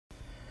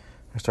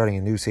We're starting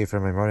a new Sefer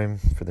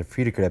Maimorim for the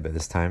Frierdiker Rebbe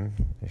this time.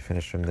 We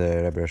finished from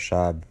the Rebbe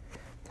Rashab,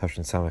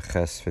 Tafshin Samach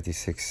Ches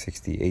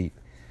 5668.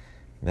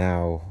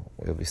 Now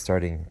we'll be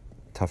starting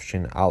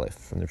Tafshin Aleph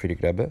from the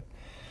Frierdiker Rebbe,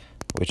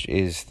 which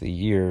is the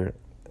year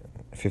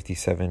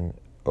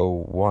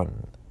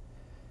 5701.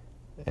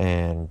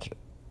 And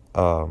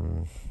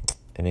in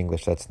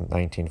English that's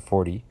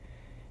 1940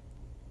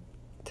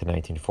 to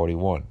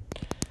 1941.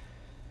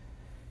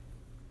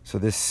 So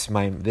this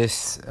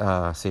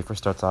Sefer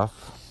starts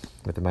off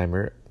with the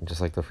Maimer, just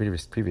like the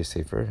previous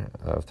Sefer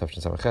of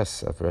Tafshin Samach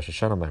Ches of Rosh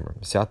Hashanah Maimer.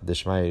 Siyat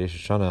Deshmai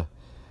Rosh Hashanah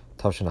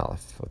Tafshin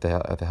Aleph. With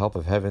the help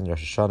of heaven,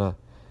 Rosh Hashanah,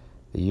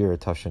 the year of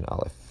Tafshin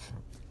Aleph.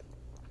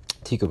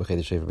 Tiku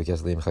b'chedesh Sefer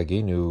b'kes leim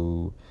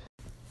chagenu.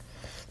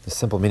 The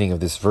simple meaning of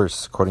this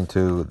verse, according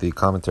to the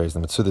commentaries, the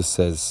Metzudas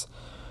says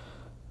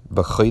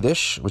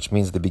b'chodesh, which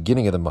means the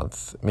beginning of the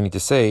month, meaning to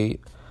say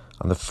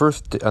on the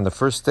first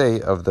day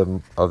of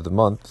the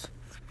month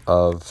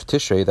of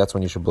Tishrei, that's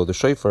when you should blow the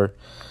shofar.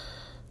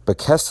 But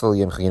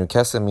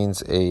Kesel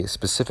means a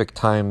specific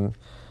time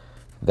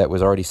that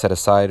was already set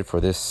aside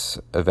for this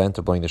event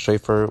of blowing the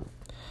shofar,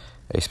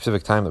 a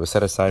specific time that was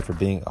set aside for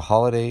being a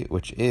holiday,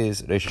 which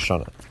is Rosh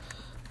Hashanah.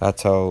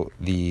 That's how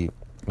the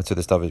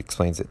Metzudas David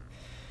explains it.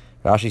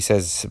 Rashi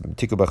says,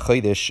 Tiku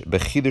b'chodesh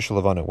b'chidush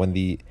levana, when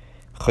the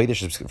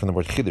chodesh is from the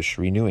word chidush,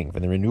 renewing,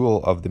 from the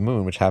renewal of the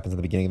moon, which happens at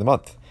the beginning of the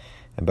month.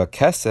 And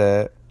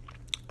b'keseh,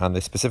 on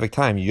the specific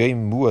time,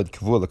 yom muad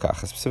kavua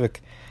l'kach, a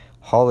specific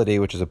holiday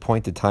which is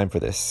appointed time for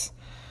this.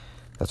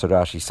 That's what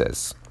Rashi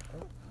says.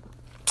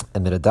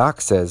 And the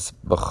Radak says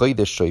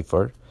b'chodesh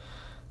shofar,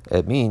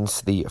 it means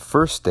the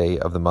first day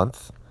of the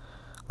month,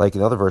 like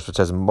another verse which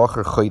says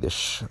mocher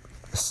chodesh,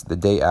 the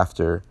day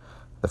after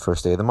the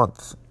first day of the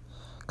month,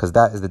 because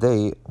that is the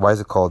day. Why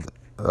is it called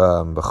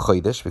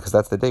b'chodesh? Because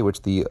that's the day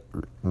which the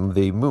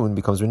moon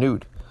becomes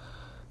renewed,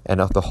 and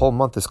the whole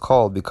month is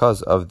called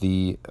because of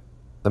the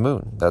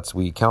moon.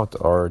 We count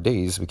our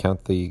days, we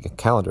count the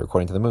calendar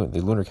according to the moon,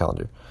 the lunar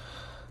calendar.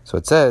 So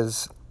it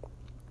says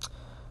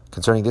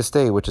concerning this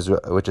day, which is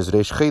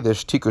Reish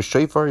Chodesh, Tiku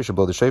Shofar, you should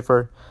blow the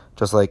shofar,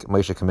 just like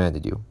Moshe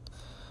commanded you.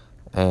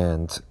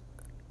 And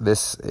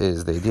this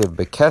is the idea of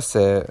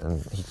Bekeseh,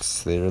 and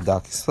the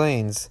Radak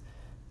explains,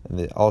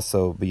 and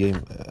also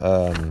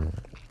Bezman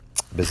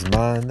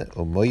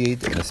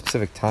Umoyed, in a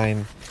specific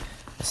time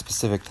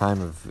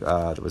of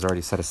that was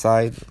already set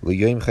aside,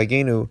 L'Yom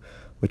Chagenu,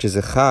 which is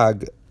a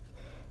chag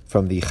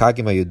from the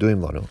Chagim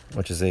HaYeduim Lanu,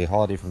 which is a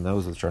holiday from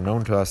those which are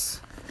known to us,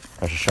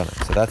 Rosh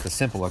Hashanah. So that's a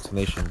simple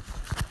explanation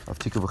of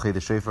Tiku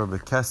b'chedesh shofar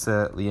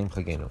b'keseh liyom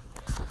chagenu.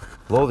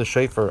 Blow the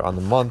shofar on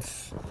the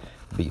month,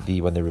 when the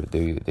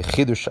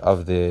chidush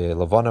of the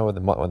Levana, when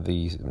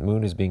the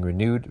moon is being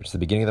renewed, which is the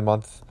beginning of the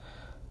month,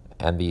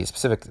 and the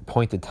specific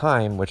appointed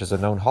time, which is a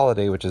known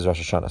holiday, which is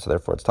Rosh Hashanah. So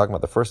therefore, it's talking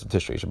about the first of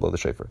Tishrei. You should blow the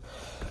shofar.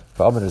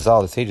 For Amar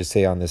Rizal, the sages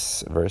say on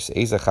this verse,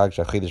 Eiza chag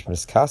shachidush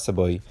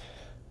miskasaboy,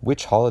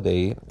 which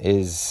holiday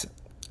is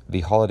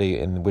the holiday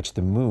in which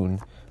the moon,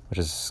 which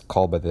is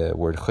called by the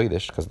word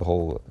chodesh, because the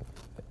whole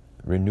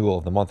renewal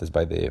of the month is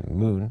by the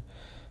moon.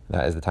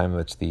 That is the time in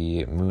which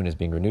the moon is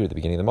being renewed at the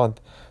beginning of the month.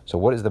 So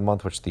what is the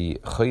month which the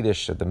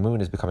chodesh, the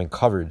moon, is becoming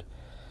covered?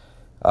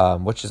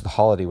 Which is the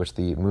holiday which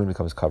the moon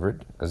becomes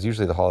covered? Because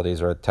usually the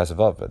holidays are at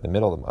Tesvav, at the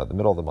middle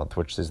of the month,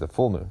 which is the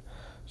full moon.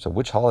 So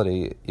which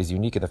holiday is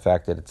unique in the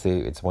fact that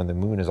it's when the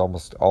moon is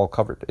almost all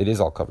covered? It is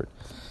all covered,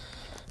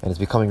 and it's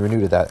becoming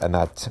renewed at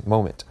that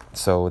moment.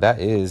 So that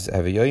is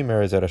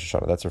Haviyomer is Rosh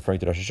Hashanah. That's referring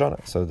to Rosh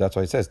Hashanah. So that's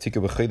why it says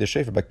Tiku b'chodesh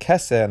shofar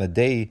b'keseh, on the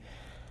day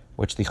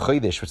which the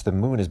chodesh, which the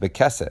moon is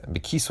b'keseh,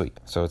 b'kisui.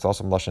 So it's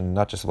also lashon,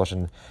 not just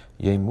lashon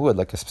yom muad,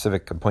 like a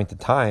specific appointed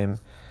time,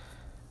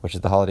 which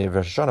is the holiday of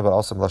Rosh Hashanah, but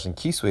also lashon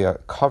kisui,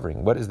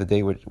 covering. What is the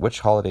day? Which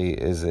holiday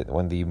is it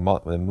when the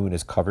moon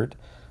is covered?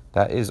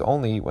 That is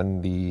only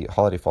when the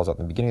holiday falls out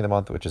in the beginning of the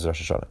month, which is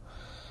Rosh Hashanah.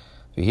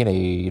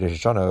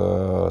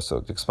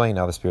 So to explain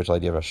now the spiritual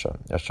idea of Rosh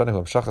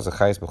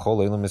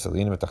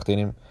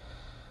Hashanah.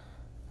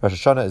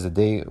 Rosh Hashanah is a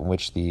day in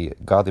which the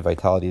godly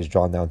vitality is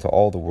drawn down to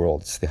all the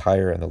worlds, the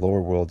higher and the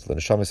lower worlds, to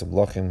the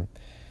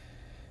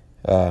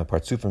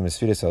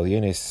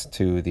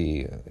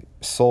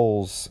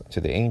souls,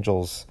 to the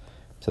angels,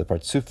 to the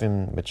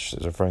partsufim, which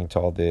is referring to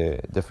all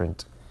the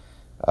different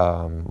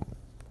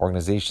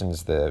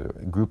organizations, the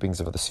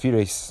groupings of the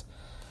spheres.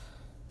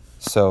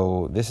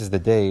 So this is the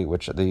day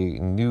which the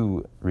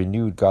new,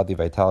 renewed godly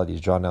vitality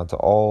is drawn down to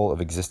all of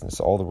existence,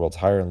 all the worlds,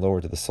 higher and lower,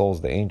 to the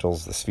souls, the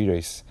angels, the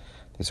spheres,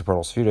 the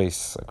supernal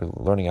spheres, like we're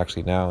learning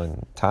actually now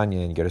in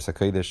Tanya and Geras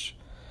HaKodesh,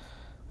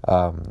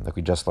 like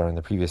we just learned in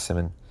the previous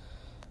simon,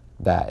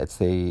 that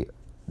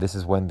this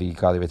is when the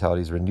godly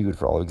vitality is renewed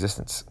for all of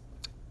existence.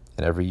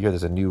 And every year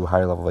there's a new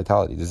higher level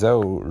vitality. This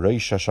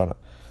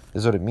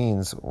is what it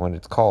means when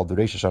it's called the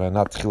Rosh Hashanah,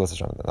 not Tchilas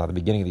Hashanah, not the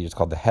beginning of the year. It's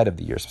called the head of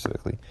the year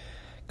specifically.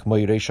 Just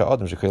like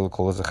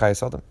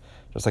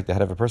the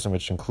head of a person,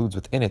 which includes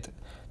within it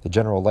the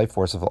general life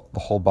force of the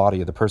whole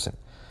body of the person.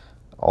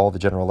 All the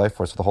general life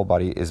force of the whole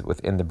body is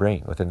within the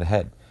brain, within the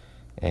head.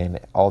 and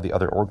all the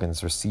other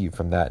organs receive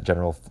from that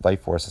general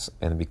life force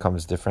and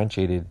becomes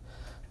differentiated,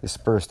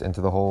 dispersed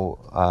into the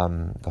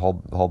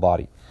whole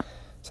body.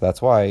 So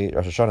that's why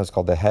Rosh Hashanah is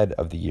called the head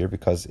of the year,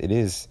 because it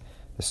is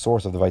the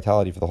source of the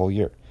vitality for the whole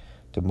year.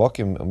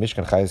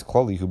 Because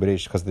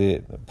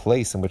the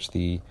place in which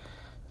the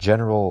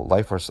general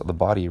life force of the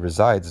body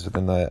resides is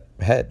within the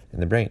head, in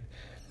the brain.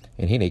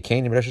 And Hine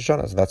Kain in Rosh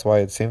Hashanah. So that's why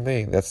it's the same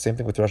thing. That's the same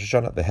thing with Rosh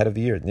Hashanah, the head of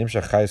the year. There's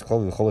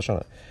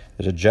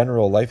a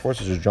general life force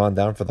which is drawn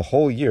down for the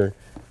whole year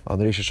on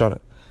the Rosh Hashanah.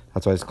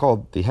 That's why it's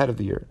called the head of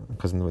the year,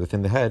 because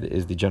within the head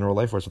is the general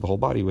life force of the whole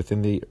body.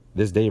 Within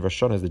this day of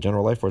Rosh Hashanah is the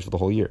general life force of the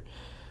whole year.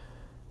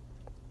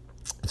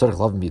 So we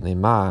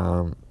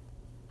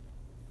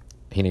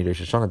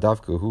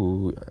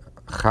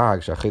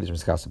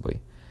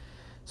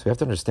have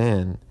to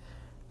understand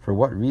for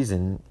what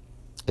reason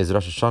is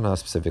Rosh Hashanah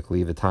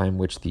specifically the time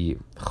which the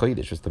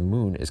Chodesh, which the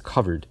moon, is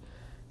covered.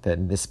 That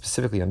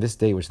specifically on this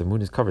day which the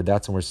moon is covered,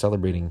 that's when we're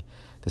celebrating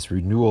this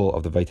renewal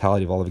of the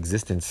vitality of all of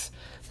existence,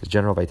 this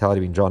general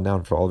vitality being drawn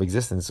down for all of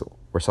existence.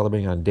 We're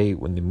celebrating on a day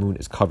when the moon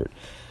is covered.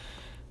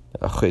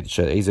 What's the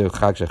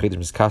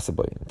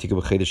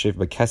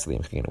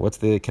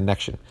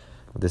connection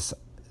of this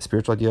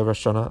spiritual idea of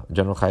Rosh Hashanah,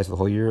 general chayes of the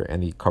whole year,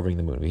 and the covering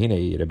the moon?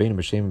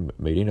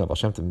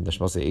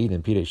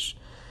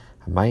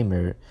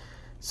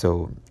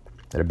 So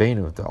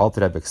Rabbeinu, the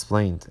Alter Rebbe,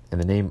 explained in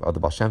the name of the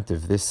Baal Shem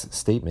Tov this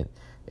statement: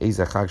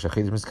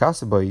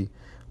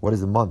 what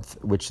is the month?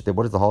 What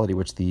is the holiday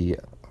which the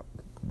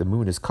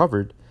moon is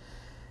covered?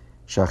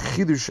 He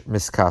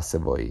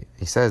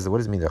says, what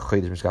does it mean, the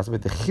chidush miskasaboy?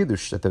 The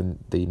chidush, that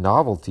the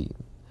novelty,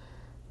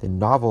 the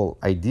novel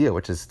idea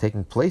which is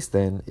taking place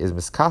then is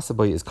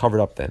miskasaboy, is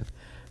covered up then.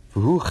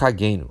 V'hu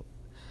chagenu,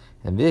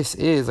 and this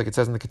is, like it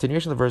says in the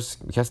continuation of the verse,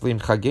 mikaslim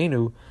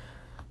chagenu,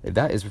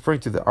 that is referring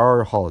to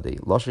our holiday.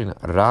 Loshin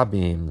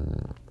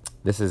rabim.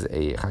 This is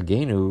a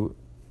chagenu,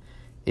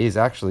 is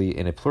actually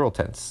in a plural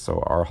tense,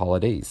 so our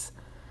holidays.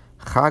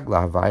 Chag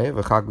lahavaya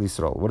v'chag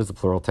l'Yisrael. What is the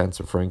plural tense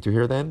referring to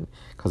here then?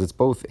 Because it's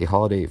both a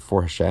holiday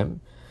for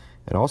Hashem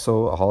and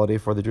also a holiday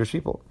for the Jewish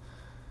people.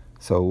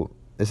 So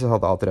this is how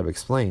the Alter Rebbe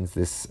explains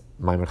this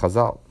Maimer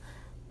Chazal.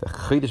 The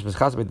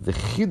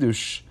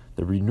chidush,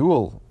 the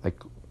renewal,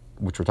 like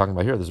which we're talking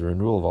about here, there's a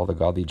renewal of all the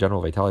godly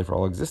general vitality for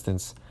all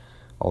existence,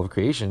 all of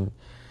creation.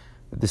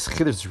 This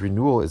chidush, this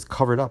renewal, is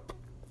covered up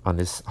on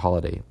this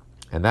holiday,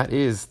 and that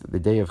is the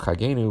day of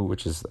Chagenu,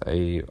 which is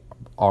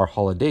our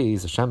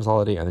holidays, Hashem's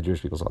holiday and the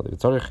Jewish people's holiday.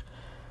 So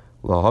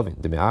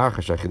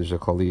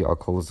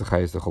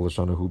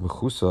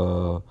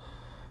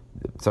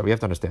we have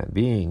to understand,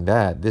 being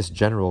that this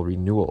general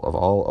renewal of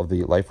all of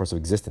the life force of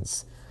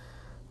existence,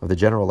 of the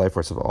general life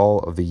force of all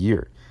of the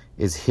year,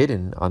 is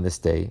hidden on this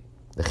day.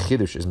 The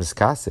chidush is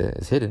miskase,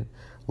 is hidden.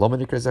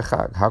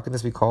 How can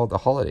this be called a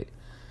holiday?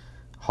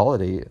 Whole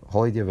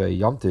idea of a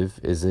Yom Tiv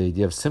is the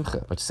idea of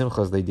simcha, which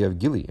simcha is the idea of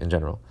gili in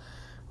general.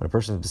 When a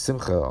person is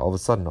b'simcha, all of a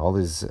sudden, all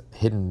his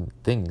hidden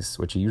things,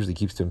 which he usually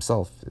keeps to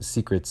himself, his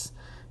secrets,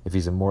 if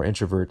he's a more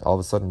introvert, all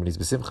of a sudden, when he's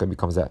b'simcha,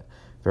 becomes that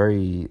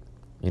very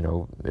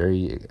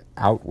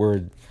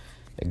outward,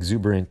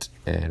 exuberant,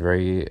 and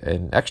very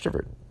an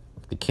extrovert.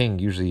 The king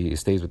usually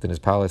stays within his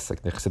palace,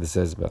 like the Chassidus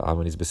says, but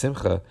when he's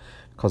b'simcha,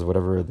 because of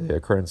whatever the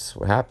occurrence,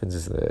 what happens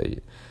is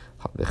the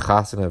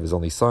chasana of his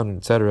only son,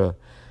 etc.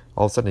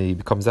 All of a sudden, he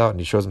comes out and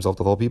he shows himself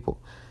to the whole people.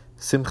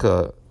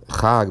 Simcha,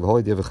 Chag, the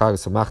holy day of Chag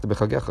is Samachta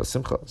b'Chagecha,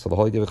 Simcha. So the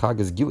holy day of Chag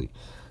is Gili.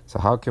 So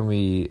how can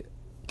we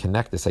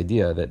connect this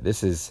idea that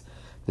this is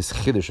this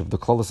chiddush of the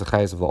klolos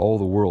achayis of all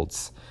the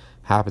worlds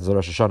happens on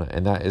Rosh Hashanah,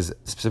 and that is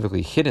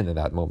specifically hidden in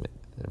that moment?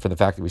 From the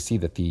fact that we see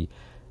that the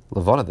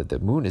Levana, that the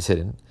moon is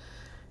hidden,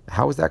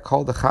 how is that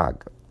called the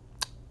Chag?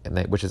 And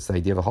that, which is the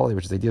idea of a holiday,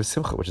 which is the idea of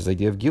Simcha, which is the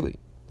idea of Gili.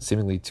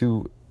 Seemingly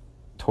two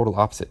total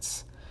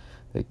opposites.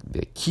 The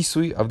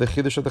kisui of the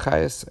chiddush of the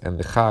chayis and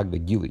the Chag, the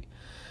Gili.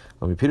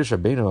 When we Pirush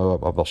Rabbeinu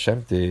of Baal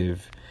Shem Tov,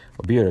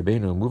 or Bir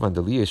Rabbeinu move on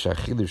the liyesh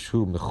achidush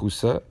hu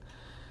mechusa,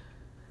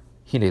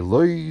 hine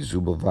loy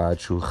zubavad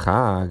shu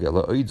chag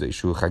ela oidzei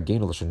shu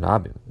chagenu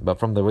l'shenabim. But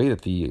from the way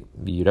that the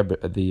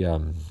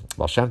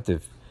Baal Shem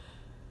Tov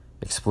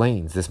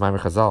explains this Maimer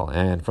Chazal,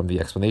 and from the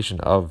explanation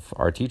of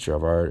our teacher,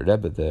 of our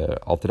Rebbe, the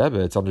Alter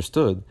Rebbe, it's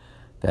understood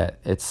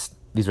that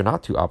these are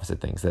not two opposite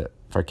things. That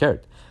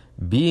farkeret,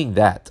 being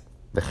that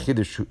the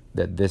chiddush,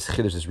 that this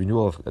chiddush, this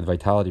renewal of the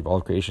vitality of all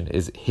creation,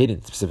 is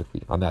hidden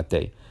specifically on that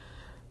day.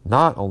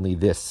 Not only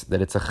this,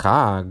 that it's a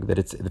chag, that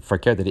it's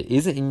farker, that it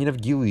is an inyan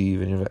of gili,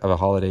 of a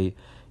holiday,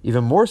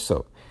 even more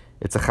so.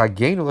 It's a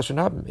chagenu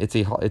l'shenabim.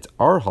 It's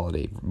our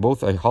holiday,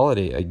 both a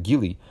holiday, a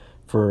gili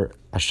for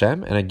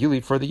Hashem, and a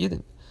gili for the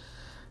Yidden.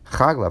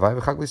 Chag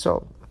lavai v'chag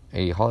l'Yisrael,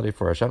 a holiday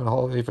for Hashem and a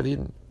holiday for the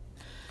Yidden.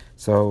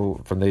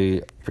 So, from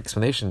the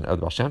explanation of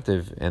the Baal Shem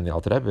Tov and the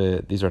Alter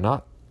Rebbe, these are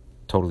not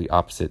totally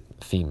opposite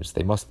themes.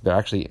 They're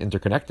actually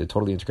interconnected,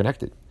 totally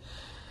interconnected.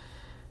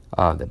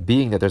 That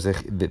being that there's the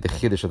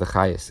chiddush of the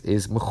chayis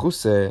is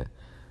mechuse.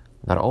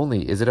 Not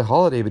only is it a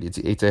holiday, but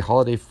it's a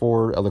holiday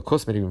for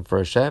Elokus, maybe even for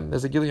Hashem.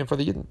 There's a gillion for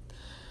the Yidden.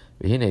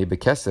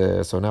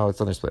 So now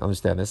let's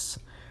understand this.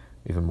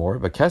 even more.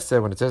 But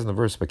Keseh, when it says in the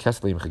verse,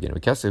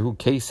 Keseh who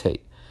case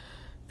hay.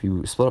 If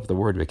you split up the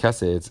word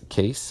Keseh, it's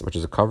case, which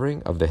is a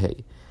covering of the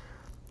hay.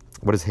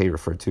 What does hay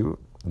refer to?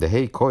 The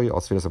hay koi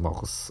al spheres of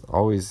Malchus.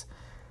 Always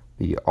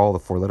all the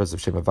four letters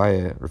of Shem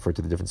Havaya refer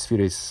to the different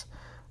spheres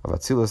of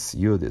Atzilus.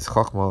 Yud is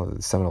Chachma,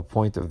 the seminal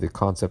point of the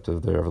concept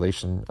of the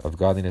revelation of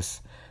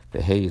godliness.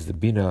 The hay is the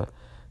Bina.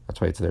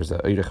 That's why there's a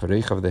Eirech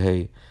V'Reich of the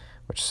hay,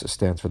 which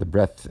stands for the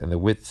breadth and the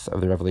width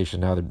of the revelation.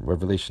 Now the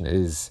revelation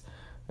is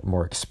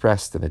more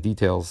expressed in the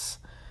details.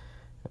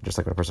 Just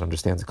like when a person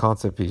understands a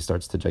concept, he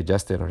starts to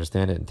digest it,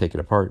 understand it, and take it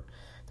apart,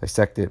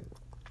 dissect it.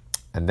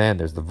 And then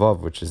there's the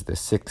Vav, which is the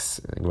 6,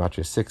 in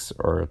Gematria 6,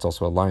 or it's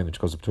also a line which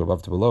goes up to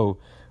above to below,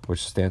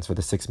 which stands for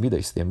the 6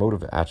 midas, the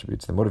emotive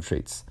attributes, the motive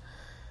traits.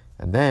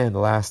 And then the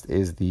last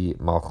is the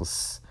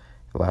Malchus.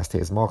 The last day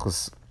is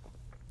Malchus,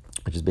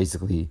 which is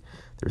basically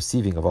the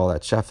receiving of all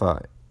that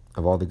Shefa,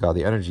 of all the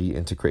godly energy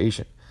into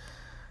creation.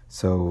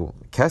 So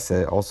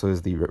Keseh also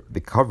is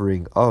the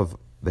covering of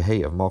the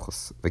hay of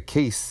Malchus. The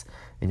case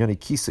in Yoni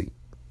Kisui,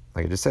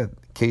 like I just said,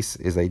 case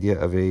is the idea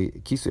of a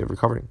kisui, of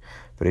recovering.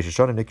 But Rosh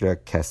Hashanah nikra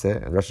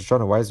Keseh, and Rosh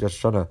Hashanah, why is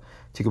Rosh Hashanah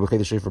Tikkun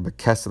B'Chei Shofar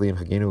B'Keseh Liyam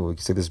Chagenu? We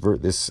can say this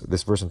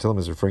verse in Tehillim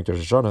is referring to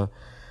Rosh Hashanah.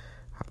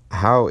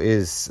 How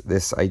is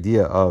this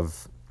idea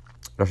of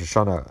Rosh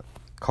Hashanah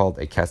called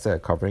a Keseh, a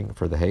covering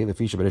for the hay?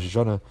 Because on the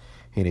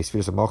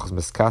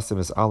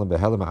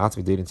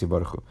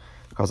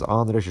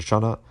Rosh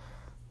Hashanah,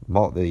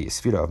 the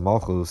Sphira of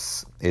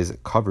Malchus is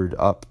covered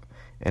up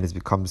and it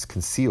becomes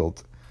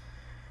concealed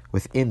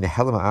within the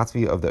Helam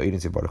Ha'atzmi of the Ein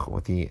Baruch Hu,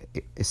 with the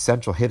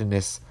essential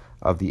hiddenness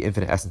of the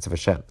infinite essence of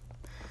Hashem.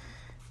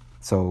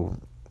 So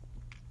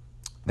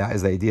that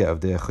is the idea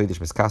of the Chodesh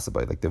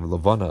Miskasabay. Like the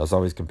Levana is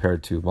always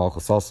compared to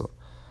Malchus also.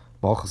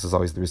 Malchus is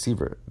always the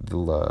receiver.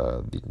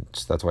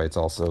 That's why it's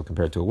also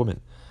compared to a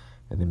woman.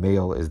 And the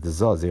male is the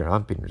Zah, Zeir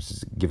Anpin, which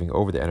is giving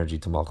over the energy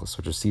to Malchus,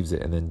 which receives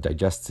it and then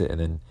digests it and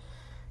then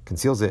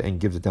conceals it and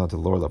gives it down to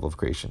the lower level of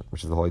creation,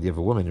 which is the whole idea of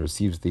a woman who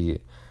receives the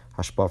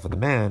hashpah from the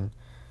man,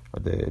 or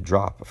the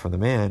drop from the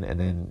man, and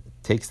then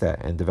takes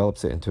that and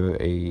develops it into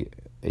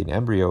an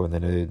embryo, and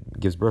then it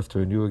gives birth to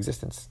a new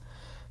existence.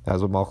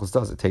 That's what Malchus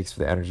does. It takes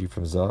the energy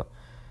from Zah,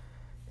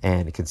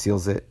 and it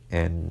conceals it,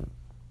 and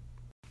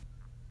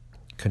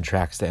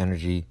contracts the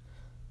energy,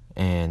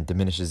 and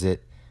diminishes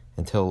it,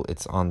 until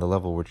it's on the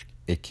level which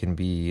it can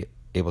be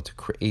able to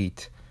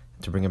create,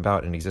 to bring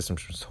about an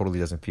existence which totally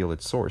doesn't feel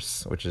its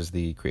source, which is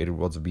the created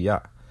worlds of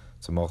Biyah.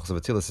 So Malchus of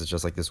Atzilus is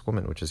just like this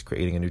woman, which is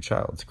creating a new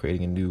child. It's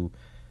creating a new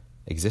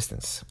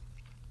existence.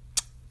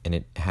 And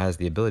it has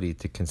the ability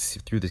to,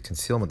 through the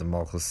concealment of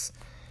Malchus,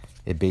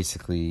 it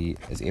basically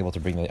is able to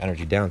bring the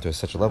energy down to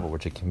such a level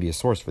which it can be a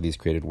source for these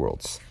created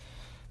worlds.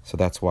 So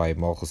that's why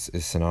Malchus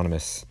is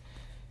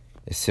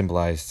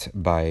symbolized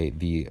by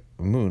the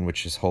moon,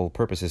 which its whole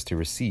purpose is to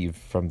receive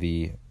from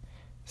the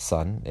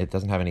sun. It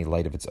doesn't have any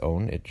light of its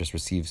own. It just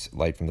receives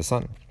light from the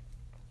sun.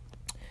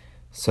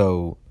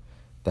 So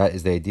that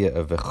is the idea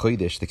of a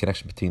chodesh, the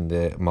connection between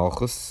the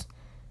Malchus,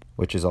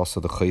 which is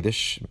also the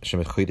chodesh,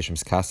 Shemet chodesh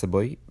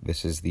miskasaboy.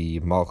 This is the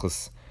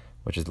Malchus,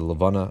 which is the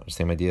Levana,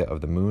 same idea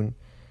of the moon,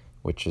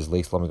 which is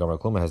Leis Lam Gamar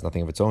Kluma, has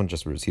nothing of its own,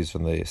 just receives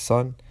from the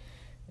sun.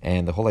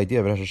 And the whole idea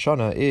of Rosh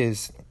Hashanah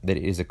is that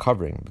it is a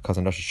covering, because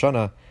in Rosh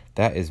Hashanah,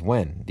 that is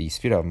when the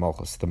Sphira of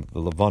Malchus, the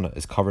Levana,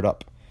 is covered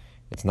up.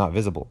 It's not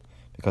visible,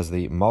 because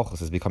the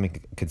Malchus is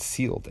becoming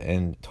concealed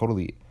and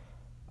totally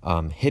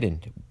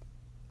hidden,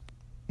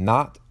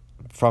 not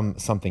from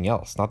something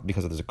else, not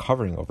because there's a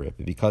covering over it,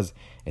 but because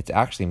it's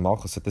actually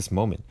Malchus at this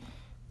moment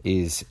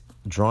is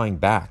drawing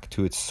back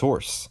to its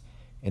source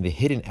in the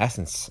hidden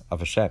essence of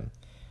Hashem,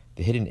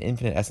 the hidden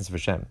infinite essence of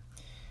Hashem.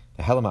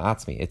 The Helam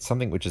Ha'atzmi, it's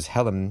something which is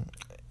Helam.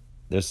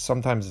 There's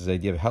sometimes this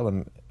idea of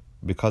Helam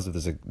because of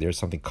there's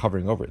something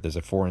covering over it. There's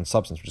a foreign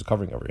substance which is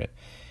covering over it.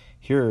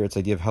 Here it's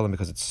the idea of Helam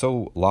because it's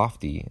so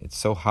lofty, it's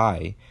so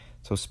high,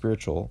 so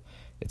spiritual,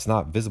 it's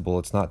not visible,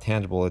 it's not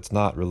tangible, it's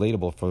not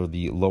relatable for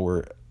the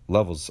lower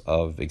levels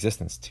of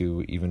existence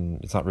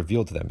it's not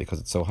revealed to them because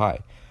it's so high.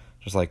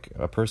 Just like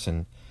a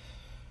person,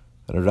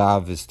 a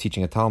Rav is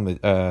teaching a Talmud,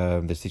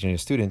 that's teaching a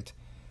student,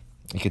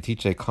 he could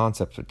teach a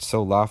concept that's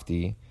so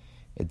lofty,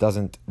 it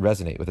doesn't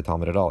resonate with the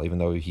Talmud at all. Even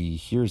though he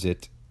hears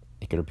it,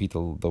 he could repeat the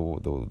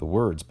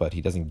words, but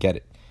he doesn't get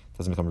it. It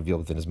doesn't become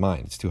revealed within his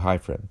mind. It's too high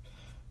for him.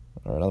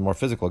 Or another more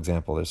physical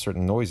example, there's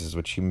certain noises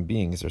which human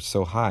beings are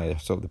so high,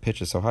 so the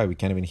pitch is so high we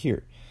can't even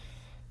hear.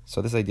 So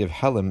this idea of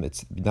Helam,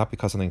 it's not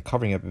because something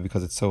covering it, but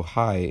because it's so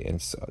high and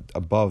it's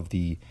above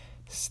the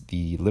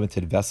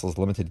limited vessels,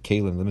 limited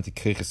kalim, limited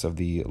krichis of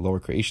the lower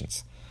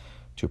creations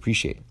to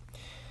appreciate.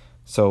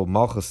 So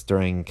Malchus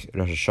during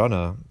Rosh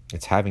Hashanah,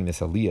 it's having this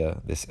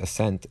aliyah, this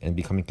ascent, and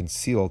becoming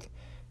concealed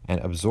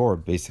and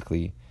absorbed,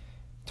 basically,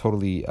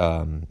 totally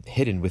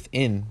hidden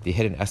within the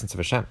hidden essence of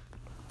Hashem.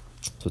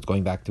 So it's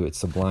going back to its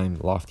sublime,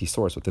 lofty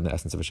source within the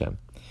essence of Hashem.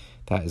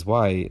 That is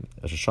why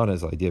Rosh Hashanah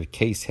is the idea of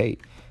case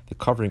hate, the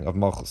covering of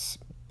Malchus.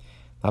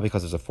 Not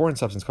because there's a foreign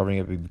substance covering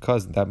it, but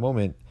because at that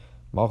moment,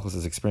 Malchus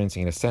is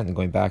experiencing an ascent and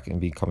going back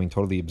and becoming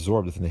totally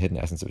absorbed within the hidden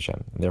essence of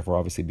Hashem, and therefore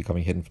obviously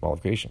becoming hidden from all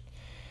of creation.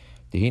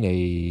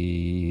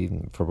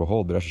 For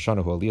behold, Rosh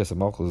Hashanah, who Aliyas of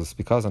Malchus,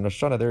 because on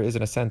Rosh Hashanah there is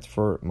an ascent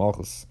for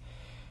Malchus.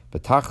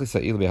 But at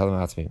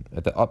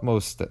the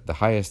utmost, the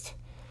highest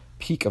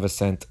peak of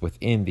ascent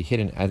within the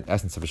hidden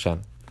essence of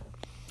Hashem.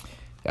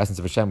 The essence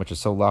of Hashem, which is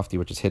so lofty,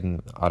 which is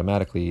hidden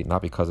automatically,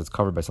 not because it's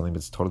covered by something, but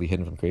it's totally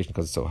hidden from creation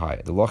because it's so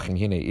high. And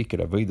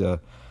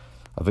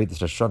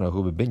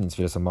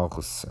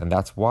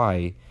that's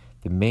why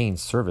the main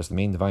service, the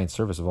main divine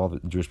service of all the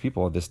Jewish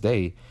people on this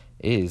day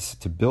is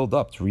to build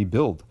up, to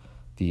rebuild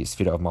the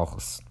Sfira of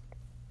Malchus.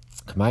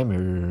 How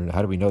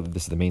do we know that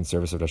this is the main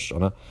service of Rosh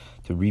Hashanah?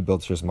 To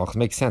rebuild Sfira of Malchus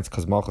makes sense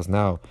because Malchus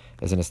now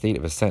is in a state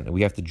of ascent, and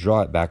we have to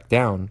draw it back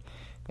down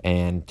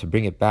and to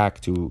bring it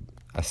back to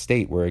a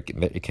state where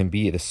it can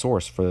be the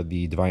source for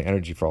the divine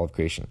energy for all of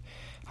creation.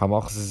 How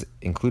Malchus is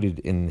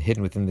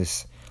hidden within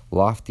this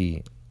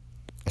lofty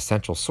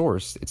essential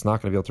source, it's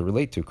not going to be able to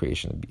relate to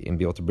creation and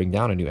be able to bring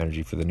down a new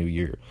energy for the new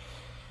year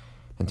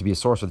and to be a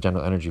source of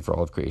general energy for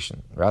all of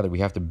creation. Rather, we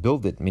have to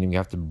build it, meaning we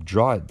have to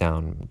draw it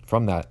down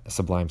from that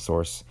sublime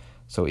source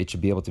so it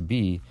should be able to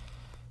be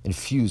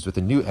infused with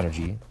a new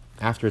energy.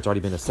 After it's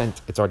already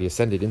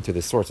ascended into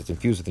this source, it's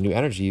infused with a new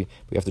energy.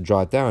 We have to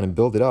draw it down and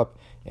build it up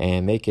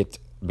and make it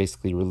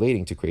basically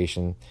relating to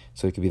creation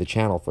so it could be the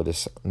channel for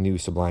this new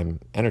sublime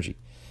energy.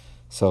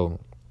 So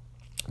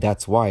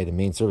that's why the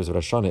main service of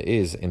Rosh Hashanah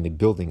is in the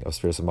building of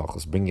Sfiras of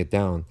Malchus, bringing it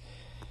down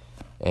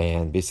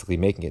and basically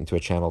making it into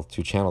a channel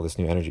to channel this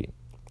new energy.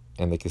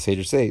 And like the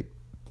sages say,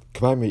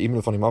 that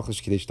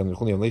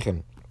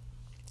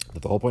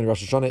the whole point of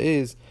Rosh Hashanah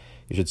is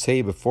you should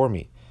say before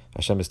me.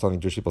 Hashem is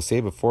telling Jewish people,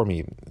 say before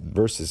me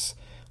verses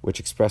which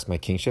express my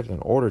kingship in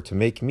order to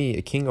make me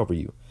a king over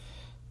you.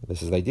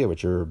 This is the idea,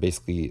 which you're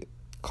basically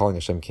calling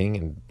Hashem king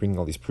and bringing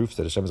all these proofs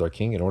that Hashem is our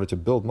king in order to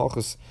build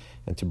Malchus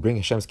and to bring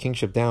Hashem's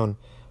kingship down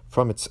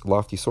from its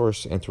lofty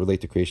source and to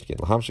relate to creation again.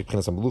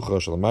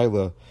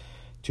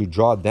 To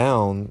draw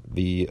down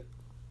the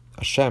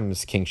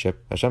Hashem's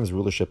kingship, Hashem's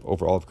rulership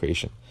over all of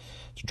creation.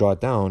 To draw it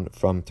down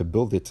to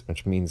build it,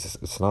 which means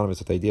synonymous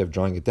with the idea of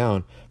drawing it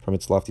down from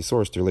its lofty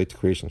source to relate to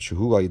creation.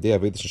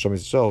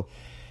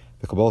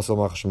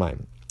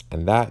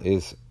 And that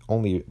is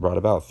only brought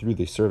about through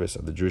the service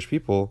of the Jewish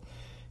people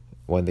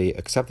when they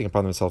accepting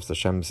upon themselves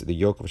the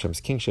yoke of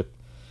Hashem's kingship.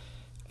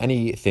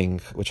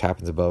 Anything which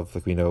happens above,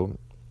 like we know,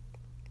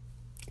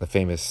 the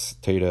famous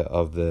Torah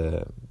of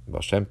the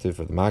Baal Shem Tov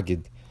or the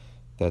Magid,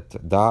 that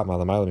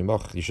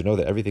you should know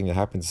that everything that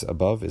happens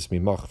above is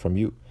mimach, from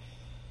you.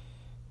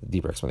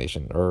 Deeper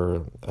explanation.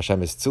 Or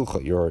Hashem is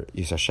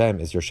tzilcha, Hashem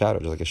is your shadow,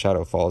 just like a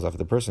shadow falls after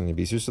the person.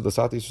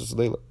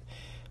 The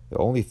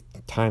only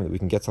time that we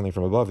can get something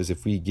from above is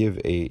if we give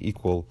a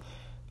equal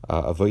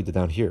avodah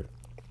down here.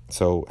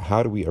 So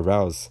how do we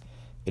arouse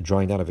a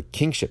drawing down of a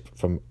kingship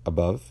from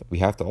above? We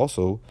have to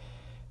also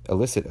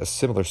elicit a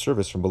similar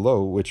service from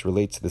below, which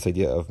relates to this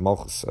idea of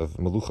malchus, of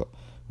melucha,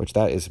 which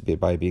that is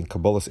by being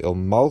kabbalas il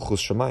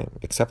malchus shamayim,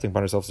 accepting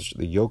upon ourselves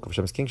the yoke of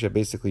Hashem's kingship,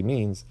 basically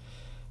means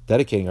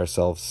dedicating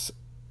ourselves,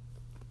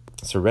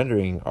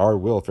 surrendering our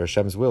will for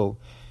Hashem's will,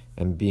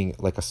 and being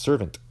like a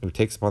servant who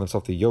takes upon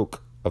himself the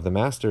yoke of the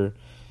master.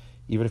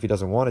 Even if he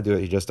doesn't want to do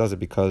it, he just does it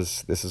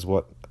because this is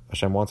what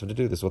Hashem wants him to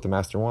do. This is what the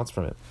master wants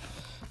from him.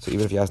 So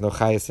even if he has no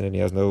chayas in it, he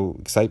has no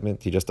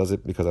excitement, he just does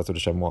it because that's what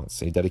Hashem wants.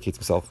 And he dedicates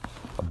himself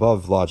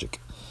above logic.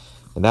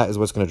 And that is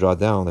what's going to draw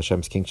down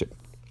Hashem's kingship.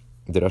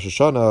 The Rosh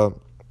Hashanah,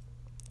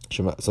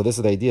 so this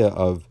is the idea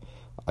of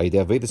on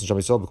Rosh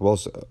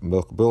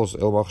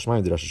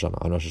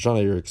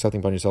Hashanah, you're accepting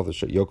upon yourself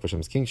the yoke of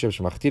Hashem's kingship,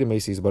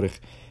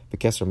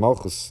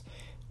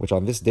 which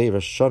on this day of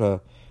Rosh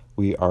Hashanah,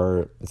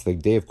 it's the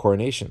day of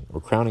coronation.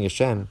 We're crowning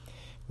Hashem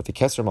with the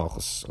Keser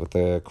Malchus, with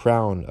the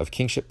crown of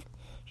kingship.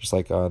 Just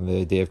like on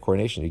the day of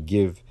coronation, you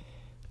give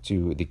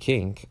to the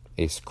king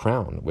a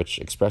crown which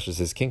expresses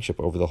his kingship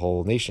over the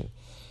whole nation.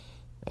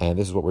 And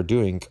this is what we're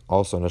doing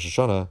also in Rosh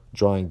Hashanah,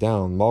 drawing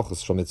down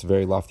Malchus from its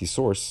very lofty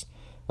source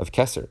of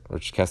Keser,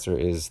 which Keser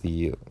is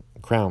the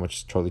crown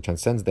which totally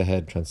transcends the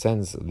head,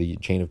 transcends the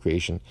chain of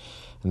creation.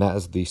 And that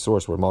is the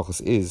source where Malchus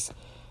is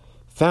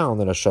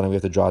found in Rosh Hashanah. We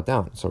have to draw it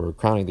down. So we're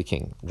crowning the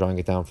king, drawing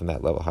it down from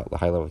that level, the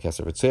high level of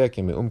Keser.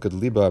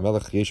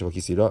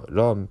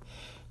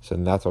 So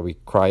that's why we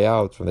cry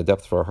out from the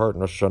depth of our heart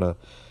in Rosh Hashanah.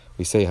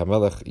 We say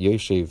Hamelech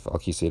Yoshev Al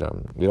Kisei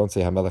Ram. We don't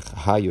say Hamelech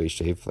Ha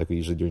Yoshev like we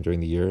usually do during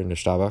the year in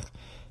Nishtabach,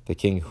 the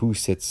king who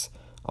sits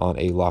on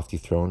a lofty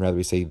throne. Rather,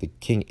 we say the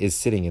king is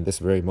sitting in this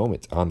very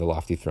moment on the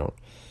lofty throne,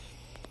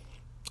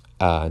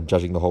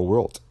 judging the whole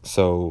world.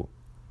 So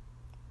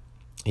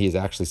he is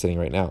actually sitting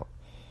right now.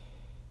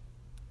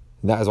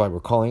 And that is why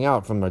we're calling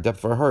out from our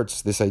depth of our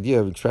hearts this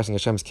idea of expressing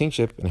Hashem's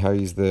kingship and how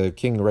He's the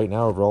king right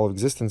now over all of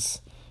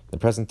existence, in the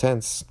present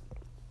tense,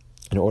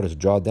 in order to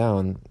draw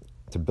down,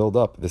 to build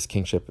up this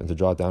kingship and to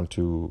draw down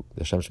to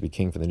Hashem should be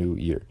king for the new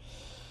year.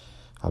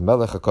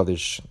 HaMelech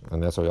HaKadosh,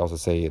 and that's why we also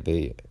say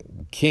the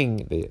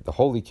king, the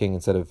holy king,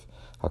 instead of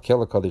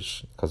Hakel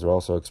HaKadosh, because we're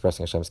also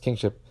expressing Hashem's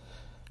kingship.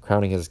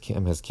 crowning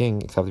him as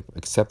king,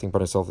 accepting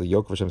upon himself the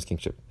yoke of Hashem's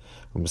kingship.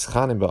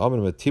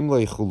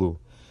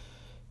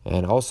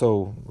 And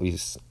also, we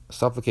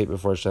supplicate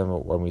before Hashem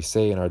when we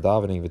say in our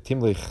davening,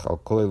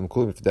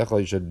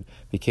 you should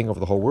be king over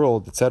the whole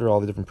world, etc., all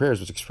the different prayers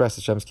which express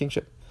Hashem's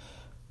kingship.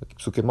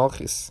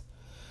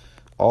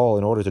 All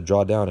in order to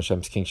draw down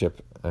Hashem's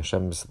kingship,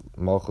 Hashem's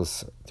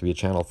malchus, to be a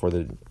channel for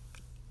the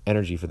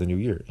energy for the new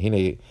year.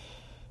 And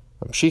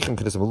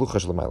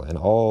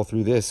all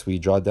through this, we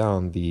draw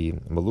down the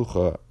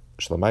Malucha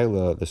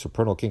Shlamaila, the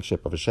supernal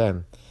kingship of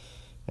Hashem,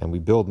 and we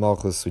build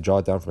malchus, we draw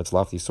it down from its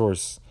lofty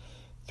source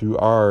through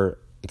our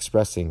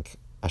expressing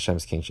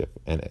Hashem's kingship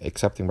and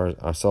accepting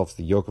ourselves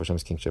the yoke of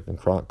Hashem's kingship and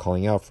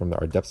calling out from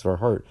our depths of our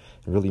heart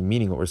and really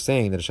meaning what we're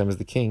saying, that Hashem is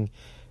the king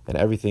and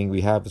everything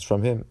we have is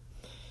from Him.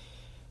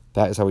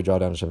 That is how we draw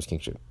down Hashem's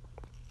kingship.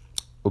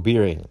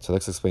 Ubirin. So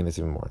let's explain this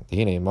even more. So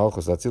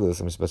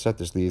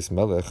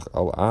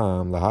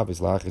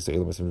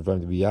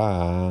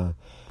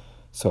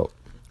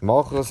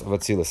Malchus of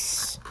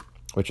Atzilus,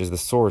 which is the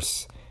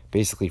source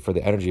basically for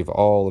the energy of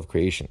all of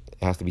creation,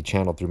 it has to be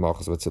channeled through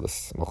Malchus of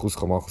Atzilus.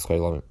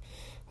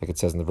 Like it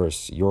says in the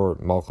verse, your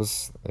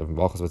Malchus of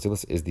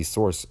Atzilus is the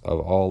source of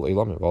all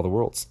Elamim, of all the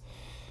worlds.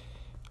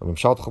 Over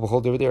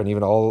there, and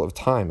even all of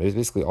time. It is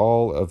basically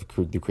all of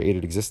the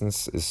created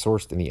existence is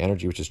sourced in the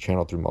energy which is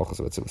channeled through Malchus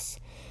of Atzilus.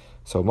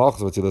 So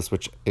Malchus of Atzilus,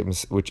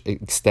 which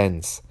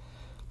extends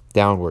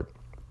downward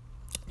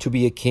to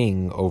be a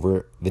king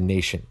over the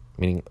nation,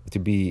 meaning to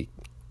be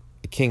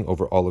a king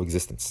over all of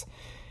existence,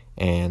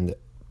 and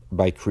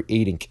by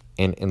creating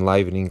and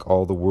enlivening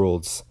all the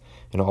worlds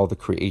and all the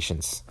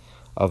creations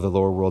of the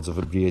lower worlds of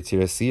Bria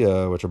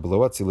Tirasiya, which are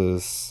below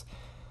Atzilus.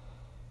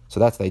 So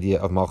that's the idea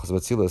of Malchus of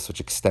Atzilus, which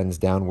extends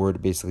downward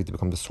basically to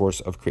become the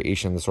source of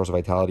creation, the source of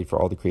vitality for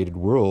all the created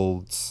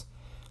worlds,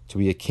 to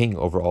be a king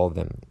over all of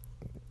them.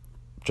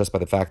 Just by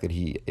the fact that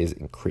he is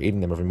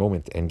creating them every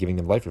moment and giving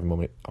them life every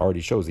moment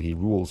already shows that he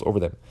rules over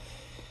them.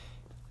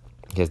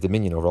 He has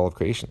dominion over all of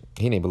creation.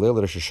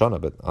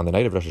 But on the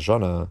night of Rosh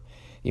Hashanah,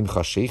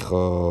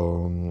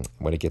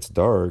 when it gets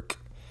dark,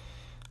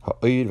 so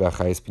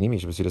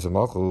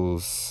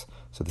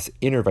this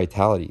inner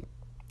vitality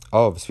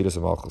of Sfiras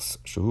of Malchus,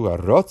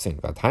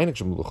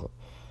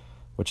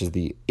 which is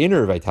the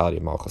inner vitality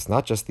of Malchus,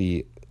 not just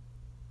the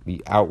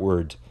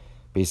outward,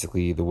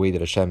 basically the way that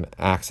Hashem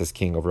acts as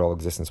king over all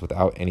existence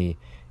without any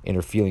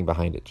inner feeling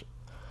behind it.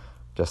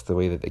 Just the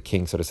way that the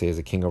king, so to say, is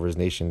a king over his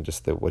nation,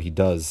 just what he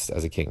does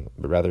as a king,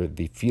 but rather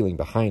the feeling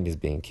behind his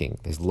being king,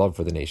 his love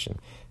for the nation,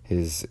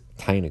 his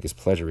tainuk, his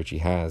pleasure which he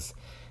has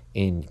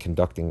in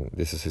conducting,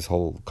 this is his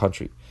whole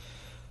country.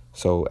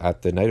 So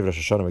at the night of Rosh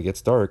Hashanah, when it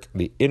gets dark,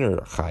 the inner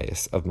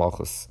chayas of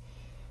Malchus,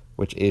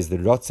 which is the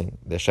rotzin,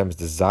 the Hashem's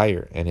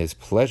desire and his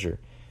pleasure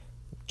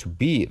to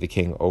be the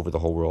king over the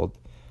whole world,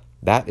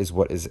 that is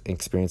what is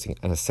experiencing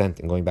an ascent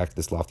and going back to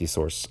this lofty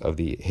source of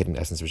the hidden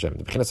essence of Hashem.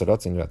 Because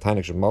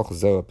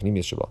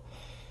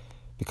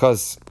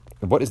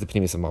what is the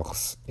pnimis of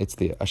Malchus? It's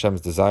the Hashem's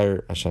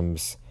desire,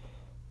 Hashem's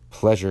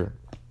pleasure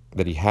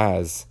that he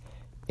has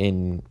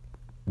in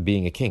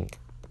being a king.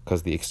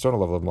 Because the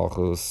external level of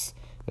Malchus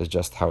is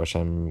just how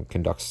Hashem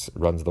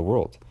runs the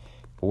world.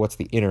 But what's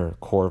the inner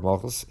core of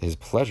Malchus? His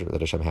pleasure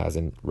that Hashem has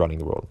in running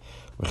the world.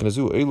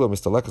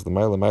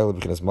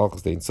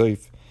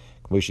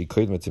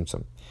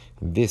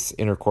 This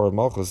inner core of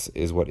Malchus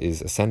is what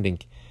is ascending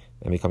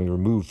and becoming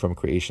removed from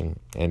creation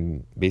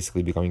and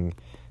basically becoming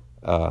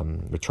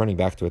returning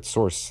back to its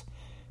source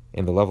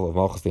in the level of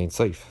Malchus Dein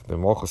Seif. The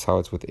Malchus, how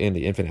it's within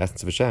the infinite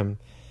essence of Hashem,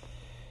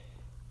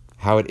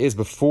 how it is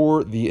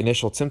before the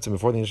initial tzimtzum,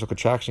 before the initial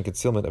contraction,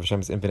 concealment of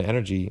Hashem's infinite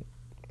energy,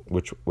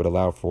 which would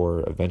allow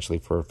for eventually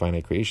for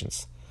finite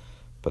creations.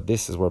 But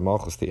this is where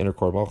Malchus, the inner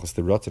core of Malchus,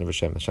 the rotzin of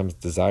Hashem, Hashem's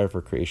desire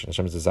for creation,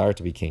 Hashem's desire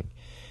to be king,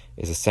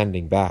 is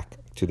ascending back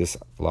to this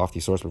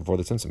lofty source before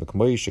the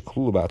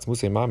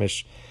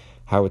tzimtzum.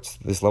 How it's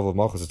this level of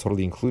Malchus is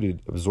totally included,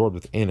 absorbed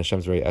within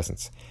Hashem's very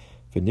essence.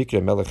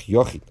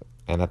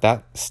 And at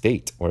that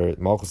state where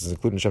Malchus is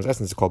included in Hashem's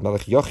essence, it's called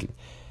Melech Yochid,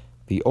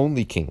 the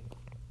only king.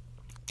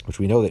 Which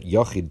we know that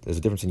Yochid, there's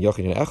a difference in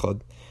Yochid and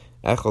Echad.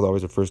 Echad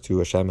always refers to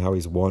Hashem, how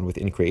he's one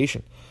within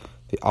creation.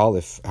 The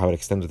Aleph, how it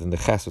extends within the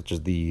Ches, which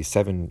is the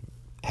seven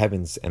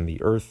heavens and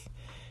the earth,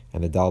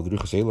 and the Dal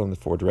D'Ruchas Elam, the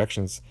four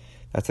directions.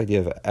 That's the idea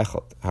of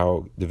Echad,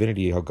 how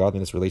divinity, how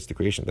godliness relates to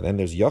creation. But then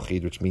there's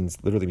Yochid, which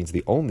literally means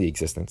the only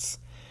existence.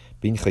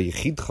 Bincha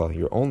Yechidcha,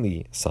 your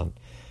only son.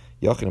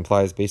 Yochid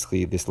implies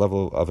basically this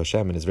level of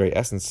Hashem in his very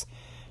essence,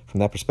 from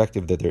that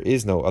perspective that there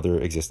is no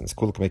other existence.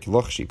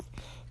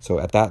 So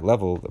at that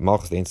level,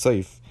 Malchus Dein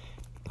Seif,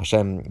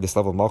 Hashem, this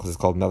level of Malchus is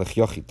called Melech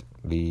Yochid,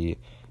 the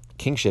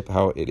kingship,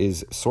 how it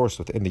is sourced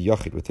within the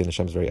Yochid, within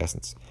Hashem's very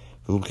essence.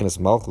 And this is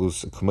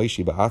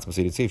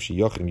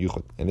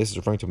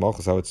referring to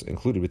Malchus, how it's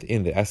included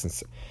within the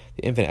essence,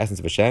 the infinite essence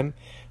of Hashem,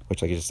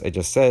 which, like I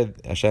just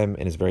said, Hashem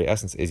in his very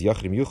essence is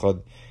Yochid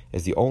Yuchad,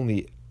 is the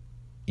only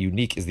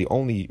unique, is the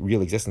only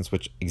real existence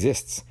which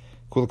exists.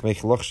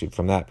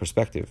 From that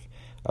perspective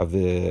of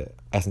the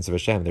essence of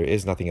Hashem, there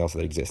is nothing else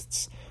that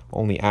exists.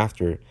 Only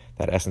after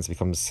that essence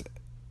becomes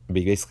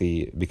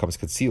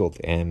concealed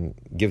and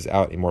gives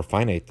out a more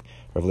finite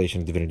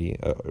revelation of divinity,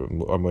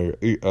 or more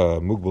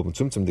mugbal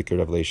mitzumtzum dikir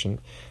revelation,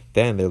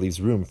 then there leaves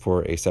room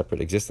for a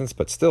separate existence.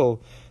 But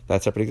still,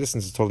 that separate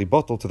existence is totally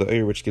bottled to the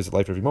Eir which gives it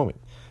life every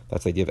moment.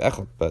 That's the idea of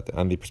Echad. But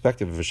on the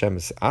perspective of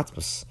Hashem's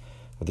Atmos,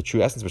 of the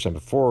true essence of Hashem,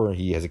 before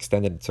he has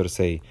extended, so to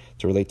say,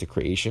 to relate to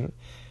creation,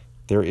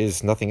 there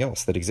is nothing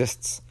else that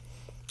exists.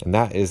 And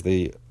that is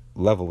the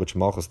level which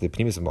Malchus, the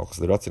Pnimis of Malchus,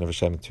 the Ratzin of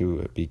Hashem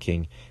to be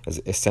king,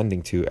 is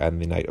ascending to at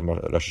the night of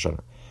Rosh Hashanah.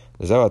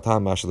 This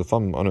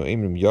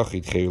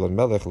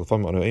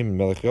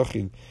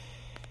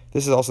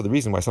is also the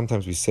reason why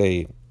sometimes we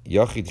say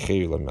Yachid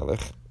Chayil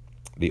Melech,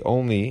 the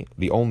only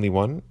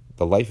one,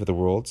 the life of the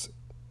worlds,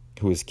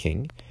 who is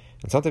king,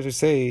 and sometimes we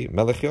say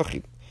Melech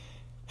Yachid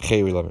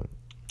Chayil,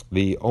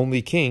 the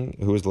only king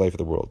who is the life of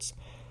the worlds.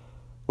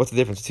 What's the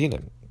difference between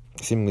them?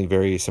 Seemingly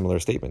very similar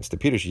statements. The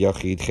Pirush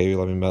Yachid Chayil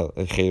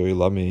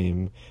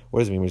Lamim. What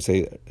does it mean when you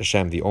say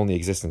Hashem, the only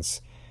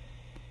existence?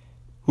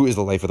 Who is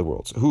the life of the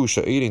worlds? Who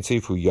Sha'irin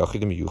Tzifu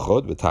Yachidim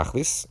Yuchod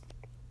B'Tachlis,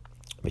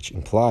 which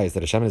implies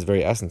that Hashem in his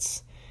very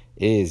essence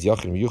is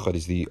Yachidim Yuchod,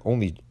 is the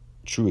only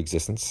true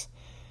existence,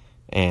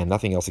 and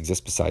nothing else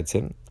exists besides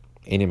him.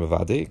 But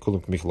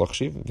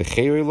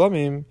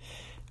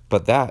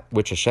that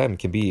which Hashem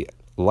can be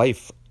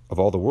life of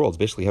all the worlds,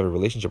 basically have a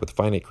relationship with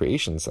finite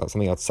creations,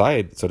 something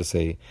outside, so to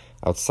say,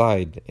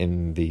 outside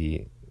in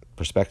the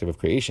perspective of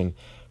creation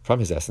from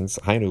his essence,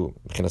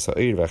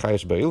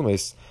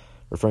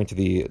 referring to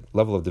the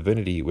level of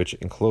divinity which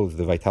enclosed,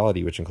 the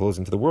vitality which enclosed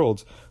into the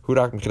worlds,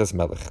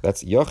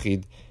 that's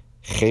Yachid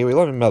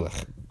Chayil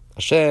Melech.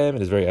 Hashem,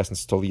 in his very essence,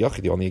 is totally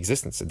Yachid, the only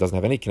existence. It doesn't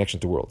have any connection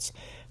to worlds.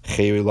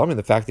 Chayil,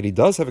 the fact that he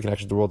does have a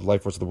connection to the world, the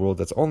life force of the world,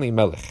 that's only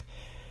Melech.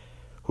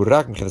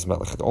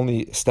 It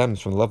only stems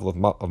from the level of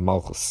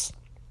Malchus.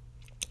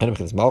 And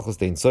Malchus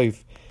Dein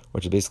Soif,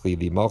 which is basically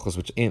the Malchus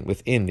within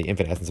the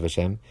infinite essence of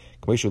Hashem,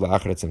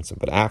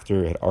 but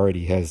after it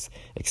already has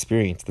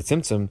experienced the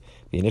Tzimtzum,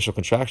 the initial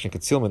contraction,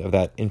 concealment of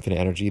that infinite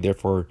energy,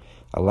 therefore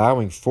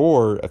allowing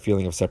for a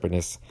feeling of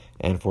separateness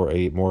and for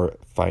a more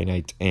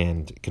finite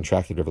and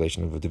contracted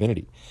revelation of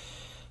divinity.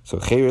 So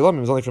Chayir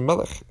Elamim is only from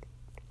Melech,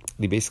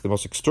 the basically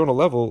most external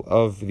level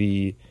of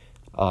the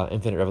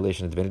infinite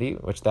revelation of divinity,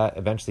 which that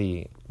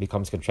eventually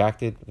becomes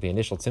contracted with the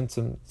initial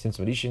Tzimtzum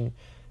Rishon,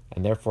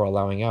 and therefore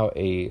allowing out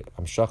a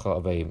Amshacha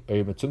of a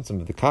Eir Mitzumtzum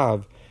of the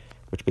Kav,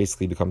 which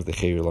basically becomes the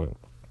Chayir Elamim,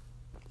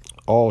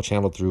 all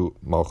channeled through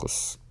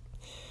Malchus,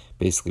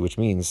 basically, which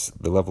means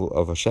the level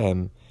of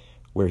Hashem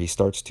where he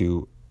starts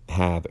to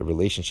have a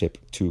relationship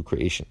to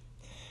creation.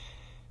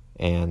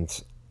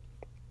 And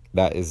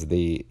that is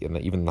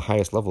even the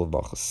highest level of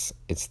Malchus.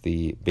 It's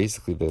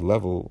basically the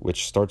level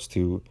which starts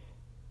to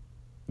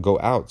go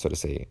out, so to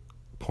say,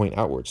 point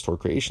outwards toward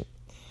creation,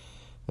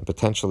 and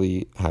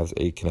potentially has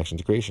a connection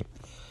to creation.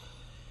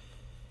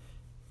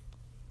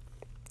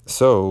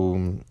 So,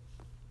 and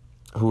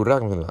that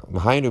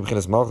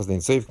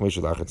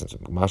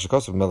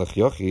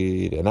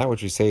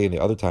which we say in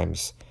the other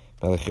times,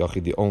 Melech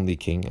Yachid, the only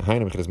king.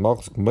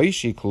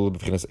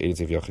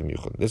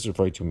 This is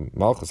referring to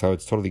Malchus, how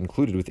it's totally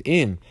included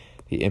within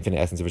the infinite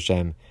essence of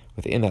Hashem,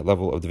 within that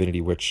level of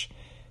divinity, which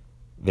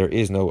there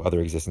is no other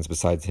existence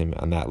besides him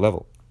on that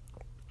level,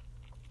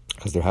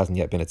 because there hasn't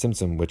yet been a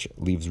tzimtzum which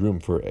leaves room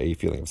for a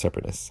feeling of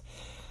separateness.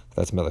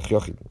 That's Melech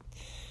Yachid,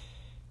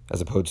 as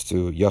opposed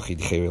to Yachid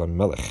Chayir Elamim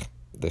Melech.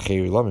 The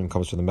Chayir Elamim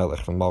comes from the Melech,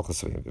 from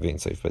Malchus Vein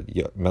Seif, but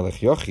Melech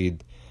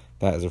Yachid,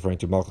 that is referring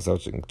to Malchus,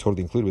 which is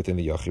totally included within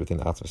the Yachid, within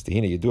the Atzmas.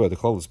 Tehina Yedua, the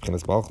Cholus,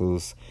 B'chinas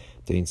Malchus,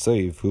 Vein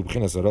Seif, Hu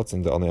B'chinas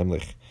Aratzin, the Ana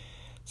Emlich.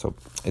 So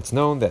it's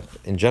known that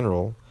in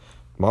general,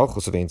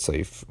 Malchus of Ein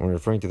Seif, when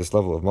referring to this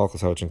level of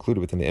Malchus, how it's included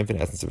within the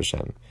infinite essence of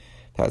Hashem,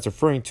 that's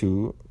referring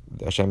to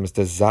Hashem's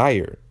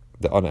desire,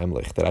 the Ana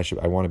Emlich, that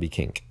I want to be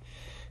king.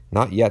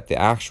 Not yet the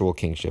actual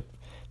kingship,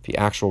 the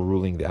actual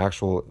ruling, the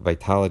actual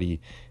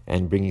vitality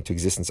and bringing to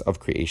existence of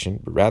creation,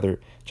 but rather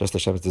just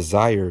Hashem's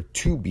desire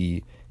to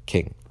be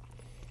king.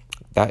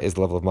 That is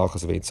the level of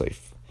Malchus of Ein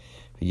Seif.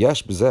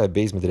 Yesh b'zeh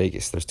beis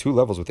medregis. There's two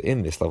levels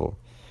within this level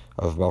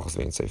of Malchus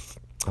of Ein Seif.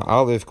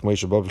 Ha'alef k'mei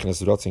shabav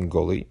b'chinas ratzin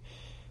goli.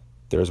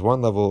 There's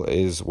one level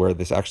is where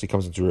this actually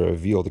comes into a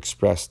revealed,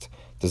 expressed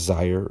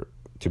desire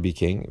to be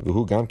king.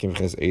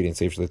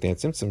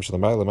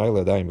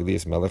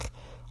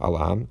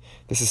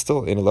 This is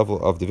still in a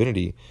level of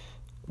divinity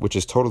which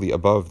is totally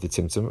above the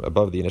tzimtzum,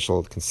 above the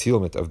initial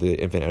concealment of the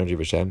infinite energy of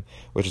Hashem,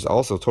 which is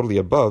also totally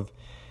above,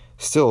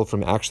 still,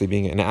 from actually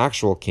being an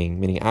actual king,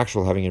 meaning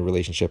actual having a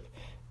relationship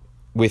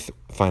with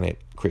finite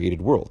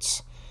created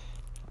worlds.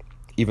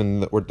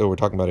 Even though we're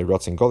talking about a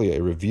Ratzin Golia,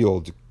 a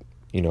revealed,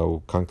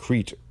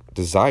 concrete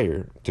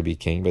desire to be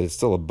king, but it's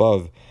still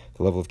above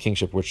the level of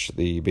kingship, which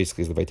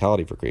basically is the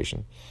vitality for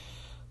creation.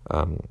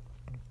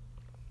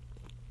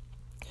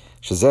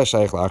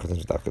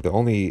 The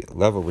only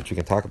level which we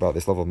can talk about,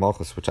 this level of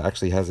Malchus, which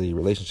actually has a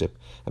relationship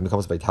and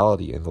becomes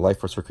vitality in the life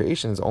force for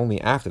creation, is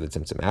only after the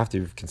Tzimtzum. After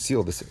you've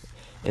concealed this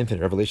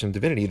infinite revelation of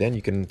divinity, then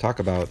you can talk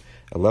about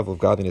a level of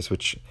godliness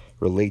which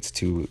relates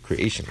to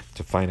creation,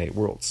 to finite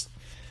worlds,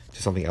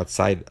 to something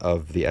outside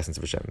of the essence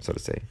of Hashem, so to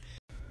say.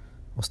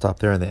 We'll stop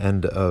there on the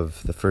end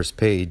of the first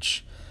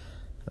page,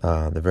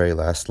 the very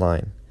last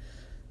line.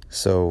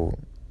 So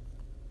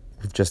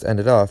we've just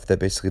ended off that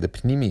basically the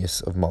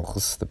pnimius of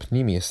Malchus,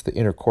 the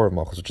inner core of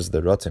Malchus, which is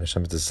the Ratzon,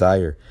 Hashem's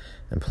desire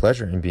and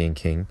pleasure in being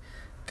king,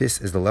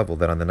 this is the level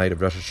that on the night of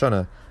Rosh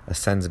Hashanah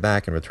ascends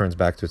back and returns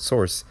back to its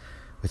source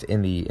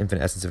within the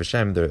infinite essence of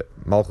Hashem, the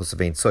Malchus of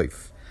Ein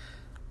Sof.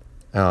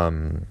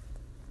 That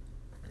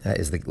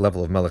is the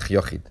level of Melech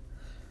Yochid.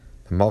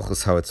 The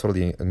Malchus, how it's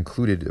totally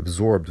included,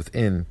 absorbed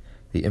within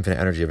the infinite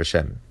energy of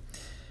Hashem.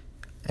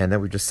 And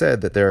then we just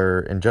said that there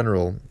are, in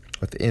general,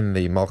 within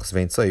the Malchus of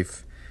Ein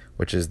Sof,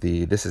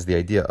 this is the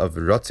idea of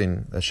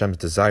Ratzin, Hashem's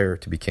desire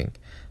to be king.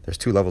 There's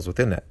two levels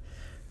within that.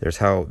 There's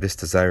how this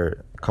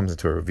desire comes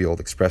into a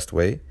revealed, expressed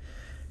way,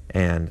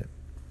 and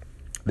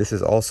this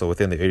is also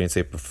within the Ein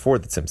Sof before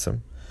the Tzimtzum,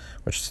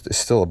 which is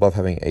still above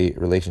having a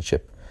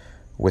relationship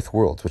with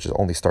worlds, which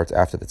only starts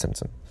after the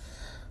Tzimtzum.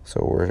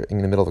 So we're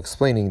in the middle of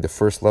explaining the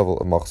first level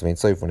of Malchus of Ein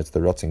Sof when it's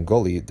the Ratzin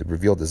Goli, the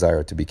revealed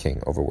desire to be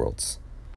king over worlds.